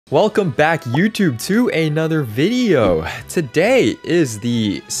Welcome back, YouTube, to another video. Today is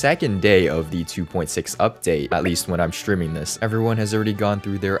the second day of the 2.6 update, at least when I'm streaming this. Everyone has already gone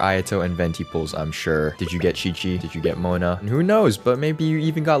through their Ayato and Venti pulls, I'm sure. Did you get Chi-Chi? Did you get Mona? And who knows, but maybe you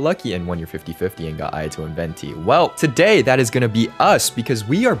even got lucky and won your 50-50 and got Ayato and Venti. Well, today that is going to be us because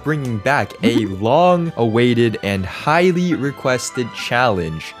we are bringing back a long-awaited and highly requested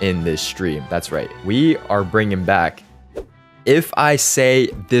challenge in this stream. That's right. We are bringing back if I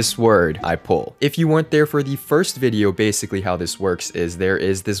say this word, I pull. If you weren't there for the first video, basically how this works is there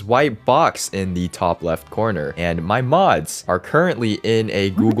is this white box in the top left corner, and my mods are currently in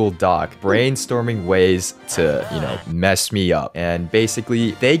a Google Doc brainstorming ways to, mess me up. And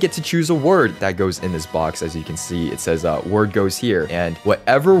basically, they get to choose a word that goes in this box. As you can see, it says word goes here, and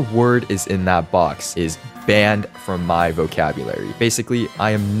whatever word is in that box is banned from my vocabulary. Basically,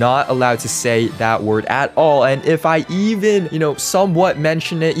 I am not allowed to say that word at all, and if I even, somewhat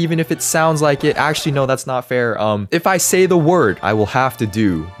mention it, even if it sounds like it, actually, no, that's not fair. If I say the word, I will have to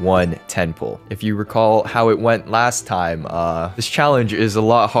do one 10 pull. If you recall how it went last time, this challenge is a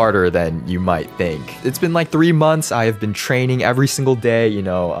lot harder than you might think. It's been like 3 months. I have been training every single day,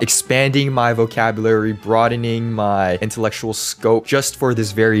 expanding my vocabulary, broadening my intellectual scope just for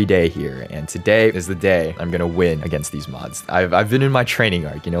this very day here. And today is the day I'm gonna win against these mods. I've been in my training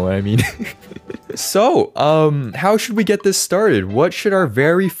arc, you know what I mean? So, how should we get this started? What should our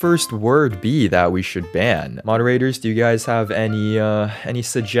very first word be that we should ban? Moderators, do you guys have any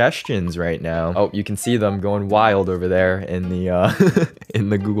suggestions right now? Oh, you can see them going wild over there in the in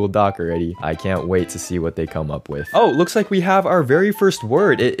the Google Doc already. I can't wait to see what they come up with. Oh, looks like we have our very first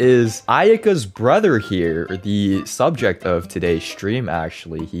word. It is Ayaka's brother here, the subject of today's stream.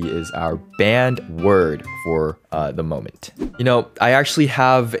 Actually, he is our banned word for the moment. I actually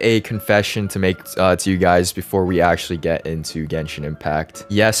have a confession to make to you guys before we actually get into Genshin Impact.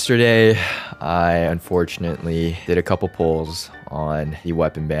 Yesterday, I unfortunately did a couple pulls on the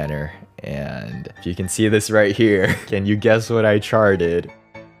weapon banner, and if you can see this right here, can you guess what I charted?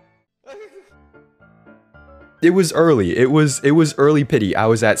 It was early. It was early pity. I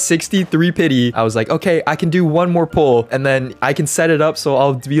was at 63 pity. I was like, okay, I can do one more pull, and then I can set it up so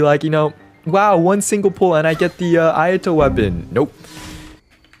I'll be like, wow, one single pull and I get the Ayato weapon. Nope.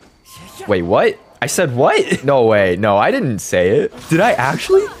 Wait, what? I said what? No way. No, I didn't say it. Did I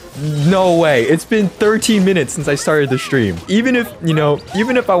actually? No way. It's been 13 minutes since I started the stream. Even if,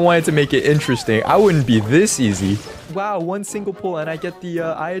 even if I wanted to make it interesting, I wouldn't be this easy. Wow, one single pull and I get the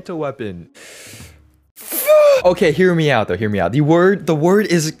Ayato weapon. Okay, hear me out though, hear me out. The word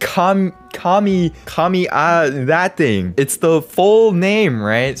is kami, that thing. It's the full name,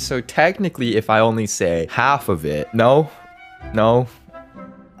 right? So technically, if I only say half of it, no.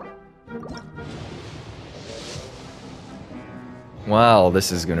 Wow,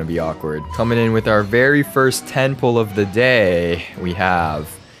 this is gonna be awkward. Coming in with our very first 10 pull of the day, we have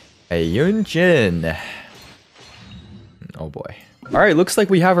a Yunjin. Oh boy. All right, looks like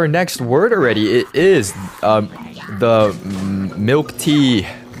we have our next word already. It is the milk tea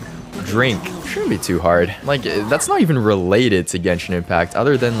drink. Shouldn't be too hard. Like, that's not even related to Genshin Impact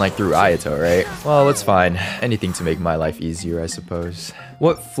other than like through Ayato, right? Well, it's fine. Anything to make my life easier, I suppose.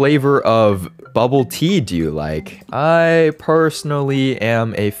 What flavor of bubble tea do you like? I personally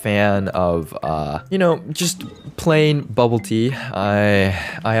am a fan of, just plain bubble tea. I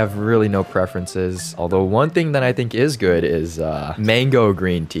have really no preferences. Although one thing that I think is good is mango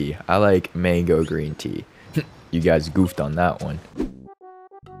green tea. I like mango green tea. You guys goofed on that one.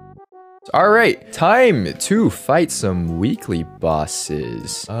 Alright, time to fight some weekly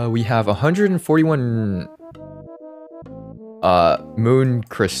bosses. We have 141 moon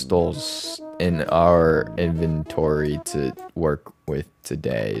crystals in our inventory to work with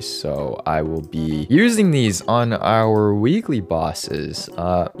today, so I will be using these on our weekly bosses.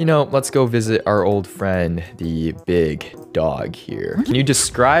 Let's go visit our old friend, the big dog here. Can you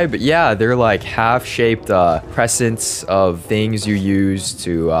describe? Yeah, they're like half-shaped crescents of things you use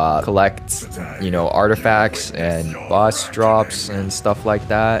to collect, artifacts and boss drops and stuff like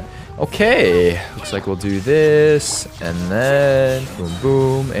that. Okay, looks like we'll do this, and then boom,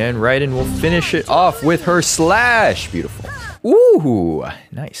 boom, and Raiden will finish it off with her slash. Beautiful. Ooh,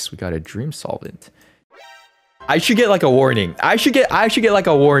 nice. We got a dream solvent. I should get like a warning. I should get like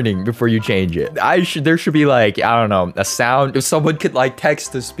a warning before you change it. There should be like, I don't know, a sound. If someone could like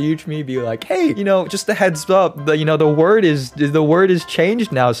text to speech me, be like, hey, you know, just a heads up, the word is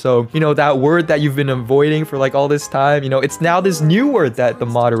changed now. So, you know, that word that you've been avoiding for like all this time, you know, it's now this new word that the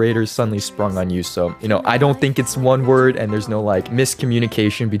moderator suddenly sprung on you. So, you know, I don't think it's one word and there's no like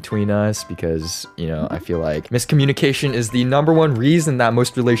miscommunication between us because, you know, I feel like miscommunication is the #1 reason that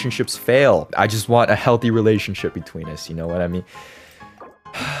most relationships fail. I just want a healthy relationship between us, you know what I mean?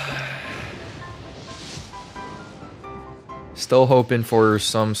 Still hoping for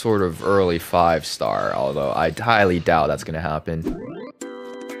some sort of early 5-star, although I highly doubt that's gonna happen.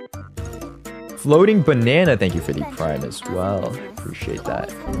 Floating banana, thank you for the prime as well. Appreciate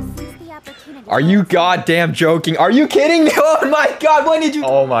that. Are you goddamn joking? Are you kidding me? Oh my god, when did you?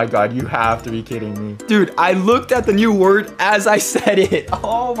 Oh my god, you have to be kidding me. Dude, I looked at the new word as I said it.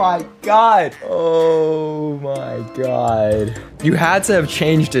 Oh my god. Oh my god. You had to have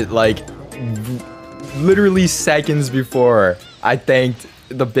changed it like literally seconds before I thanked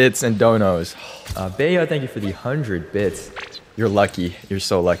the bits and donos. Bayo, thank you for the 100 bits. You're lucky. You're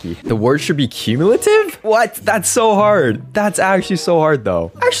so lucky. The word should be cumulative? What? That's so hard. That's actually so hard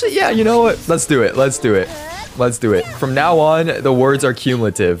though. Actually, yeah, you know what? Let's do it. Let's do it. Let's do it. From now on, the words are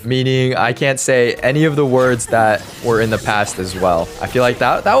cumulative, meaning I can't say any of the words that were in the past as well. I feel like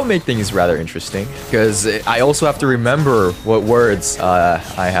that would make things rather interesting because I also have to remember what words I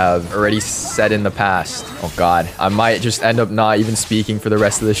have already said in the past. Oh God, I might just end up not even speaking for the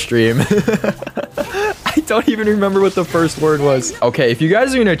rest of the stream. I don't even remember what the first word was. Okay, if you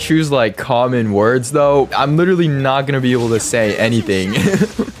guys are gonna choose like common words though, I'm literally not gonna be able to say anything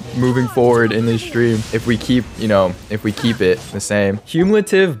moving forward in this stream if we keep, you know, if we keep it the same.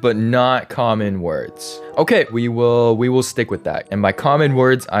 Cumulative but not common words. Okay, we will stick with that. And by common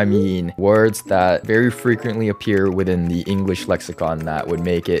words, I mean words that very frequently appear within the English lexicon that would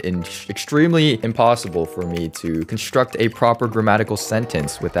make it extremely impossible for me to construct a proper grammatical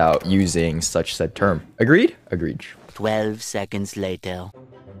sentence without using such said term. Agreed? Agreed. 12 seconds later.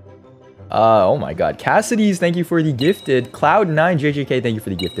 Oh my god. Cassidy's, thank you for the gifted. Cloud9 JJK, thank you for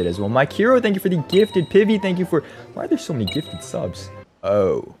the gifted as well. Mike Hero, thank you for the gifted. Pivy, thank you for... Why are there so many gifted subs?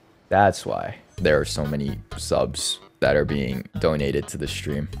 Oh, that's why there are so many subs that are being donated to the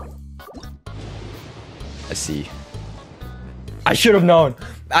stream. I see. I should have known.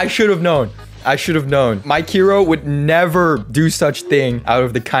 I should have known. I should have known. Mike Hero would never do such thing out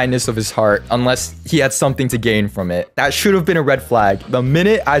of the kindness of his heart unless he had something to gain from it. That should have been a red flag. The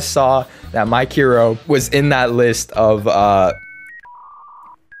minute I saw that Mike Hero was in that list of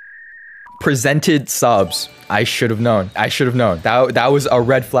presented subs, I should have known. I should have known. That was a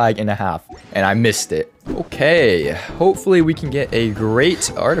red flag and a half, and I missed it. Okay, hopefully we can get a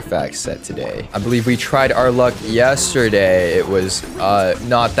great artifact set today. I believe we tried our luck yesterday. It was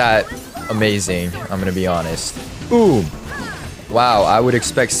not that amazing, I'm gonna be honest. Boom. Wow, I would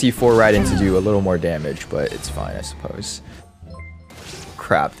expect C4 Raiden to do a little more damage, but it's fine, I suppose.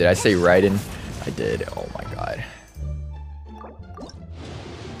 Crap, did I say Raiden? I did. Oh my god.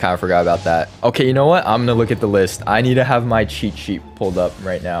 Kind of forgot about that. Okay, you know what? I'm gonna look at the list. I need to have my cheat sheet pulled up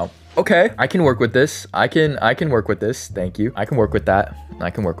right now. Okay, I can work with this. I can work with this. Thank you. I can work with that. I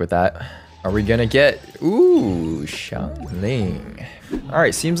can work with that. Are we gonna get... Ooh, Xiangling.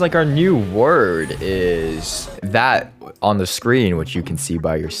 Alright, seems like our new word is that on the screen, which you can see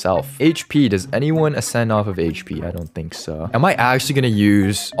by yourself. HP, does anyone ascend off of HP? I don't think so. Am I actually gonna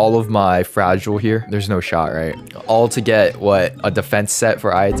use all of my fragile here? There's no shot, right? All to get, what, a defense set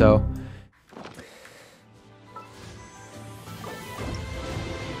for Ayato?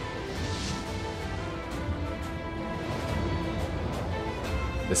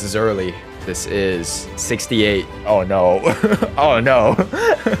 This is early. This is 68. Oh no. Oh no.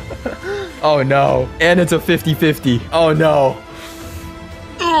 Oh no. And it's a 50-50. Oh no.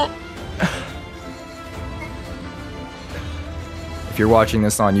 If you're watching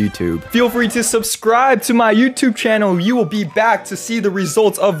this on YouTube, feel free to subscribe to my YouTube channel. You will be back to see the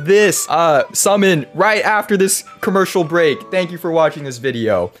results of this summon right after this commercial break. Thank you for watching this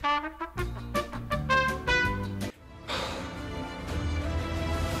video.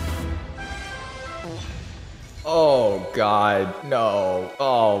 Oh god, no.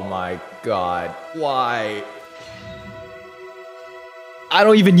 Oh my god. Why? I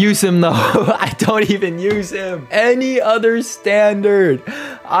don't even use him though. I don't even use him. Any other standard.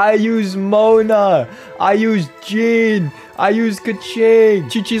 I use Mona. I use Jean. I use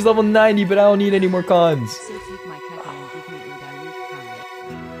Kaching. Chi-Chi's level 90, but I don't need any more cons.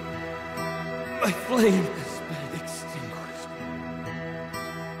 My flame has been extinguished.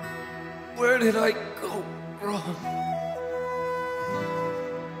 Where did I go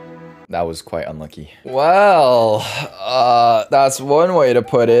That was quite unlucky. Well, that's one way to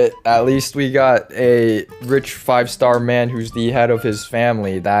put it. At least we got a rich 5-star man who's the head of his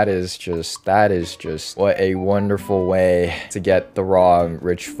family. That is just what a wonderful way to get the wrong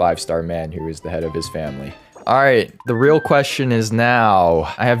rich 5-star man who is the head of his family. All right, the real question is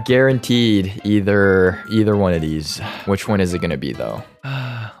now, I have guaranteed either one of these. Which one is it gonna be though?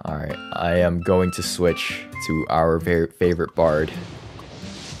 All right, I am going to switch to our very favorite bard.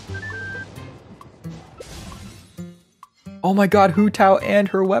 Oh my god, Hu Tao and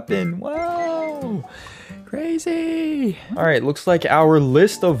her weapon. Wow. Crazy. All right, looks like our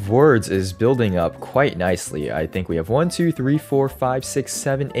list of words is building up quite nicely. I think we have 1, 2, 3, 4, 5, 6,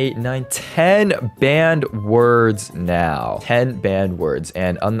 7, 8, 9, 10 banned words now. 10 banned words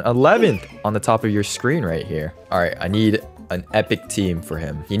and an 11th on the top of your screen right here. All right, I need an epic team for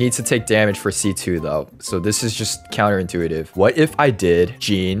him. He needs to take damage for C2 though, so this is just counterintuitive. What if I did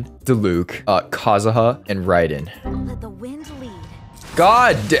Jean, Diluc, Kazuha, and Raiden? Let the wind lead.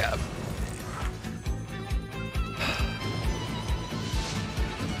 God damn.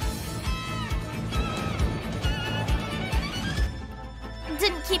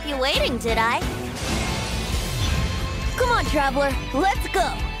 Didn't keep you waiting, did I? Come on, traveler, let's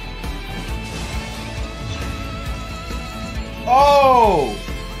go. Oh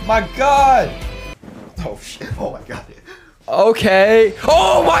my god. Oh shit. Oh my god. Okay.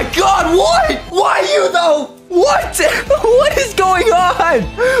 Oh my god, what? Why you though? What? What is going on?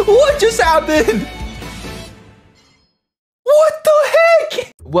 What just happened? What the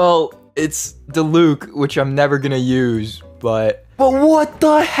heck? Well, it's Diluc, which I'm never gonna use, but what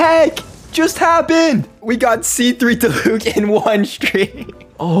the heck just happened? We got C3 Diluc in one stream.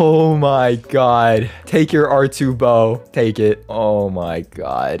 Oh my god. Take your R2 bow. Take it. Oh my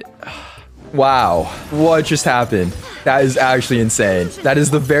god. Wow. What just happened? That is actually insane. That is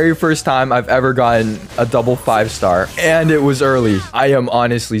the very first time I've ever gotten a double 5-star, and it was early. I am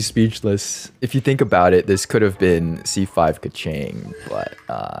honestly speechless. If you think about it, this could have been C5 Kachang, but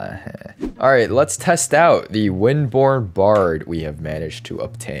all right, let's test out the Windborn Bard we have managed to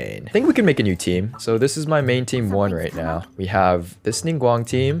obtain. I think we can make a new team. So this is my main team 1 right now. We have this Ningguang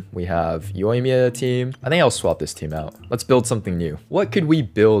team. We have Yoimiya team. I think I'll swap this team out. Let's build something new. What could we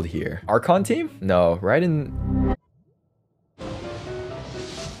build here? Archon team? No, right in...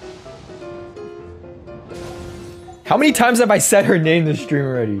 How many times have I said her name this stream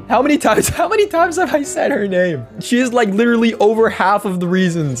already? How many times have I said her name? She is like literally over half of the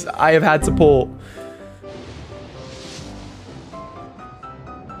reasons I have had to pull.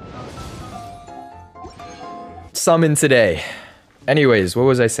 Summon today. Anyways, what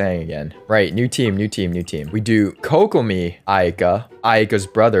was I saying again? Right, new team. We do Kokomi, Ayaka, Ayaka's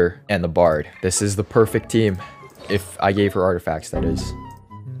brother, and the Bard. This is the perfect team. If I gave her artifacts, that is.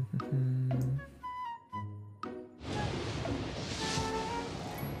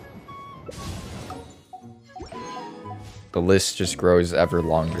 The list just grows ever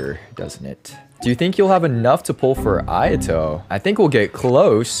longer, doesn't it? Do you think you'll have enough to pull for Ayato? I think we'll get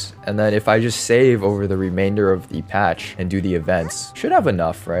close, and then if I just save over the remainder of the patch and do the events, should have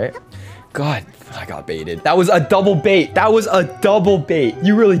enough, right? God, I got baited. That was a double bait. That was a double bait.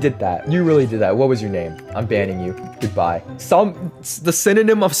 You really did that. You really did that. What was your name? I'm banning you. Goodbye. The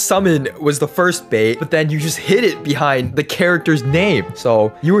synonym of summon was the first bait, but then you just hid it behind the character's name.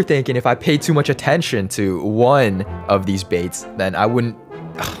 So you were thinking if I paid too much attention to one of these baits, then I wouldn't...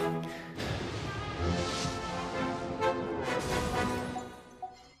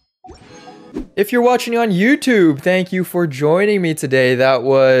 If you're watching on YouTube, thank you for joining me today. That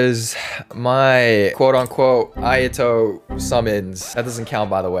was my quote-unquote Ayato summons. That doesn't count,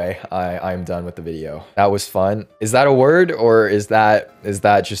 by the way. I'm done with the video. That was fun. Is that a word, or is that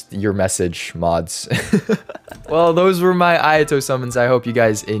just your message, mods? Well, those were my Ayato summons. I hope you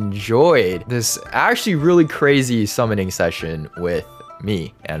guys enjoyed this actually really crazy summoning session with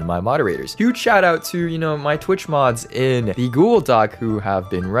me and my moderators. Huge shout out to, you know, my Twitch mods in the Google Doc who have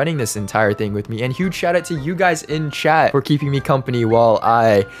been running this entire thing with me, and huge shout out to you guys in chat for keeping me company while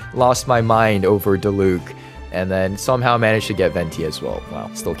I lost my mind over Diluc and then somehow managed to get Venti as well.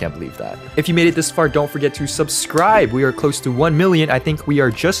 Wow, still can't believe that. If you made it this far, don't forget to subscribe. We are close to 1 million. I think we are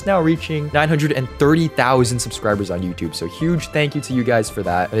just now reaching 930,000 subscribers on YouTube. So huge thank you to you guys for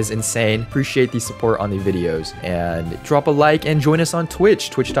that. That is insane. Appreciate the support on the videos. And drop a like and join us on Twitch,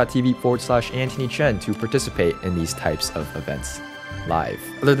 twitch.tv/Anthony Chen, to participate in these types of events live.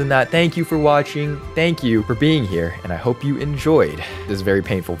 Other than that, thank you for watching. Thank you for being here. And I hope you enjoyed this very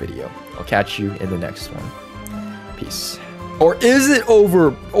painful video. I'll catch you in the next one. Peace. Or is it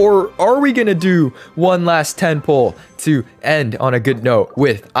over? Or are we gonna do one last 10 pull to end on a good note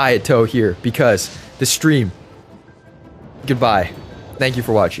with Ayato here? Because the stream. Goodbye. Thank you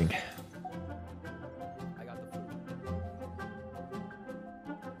for watching.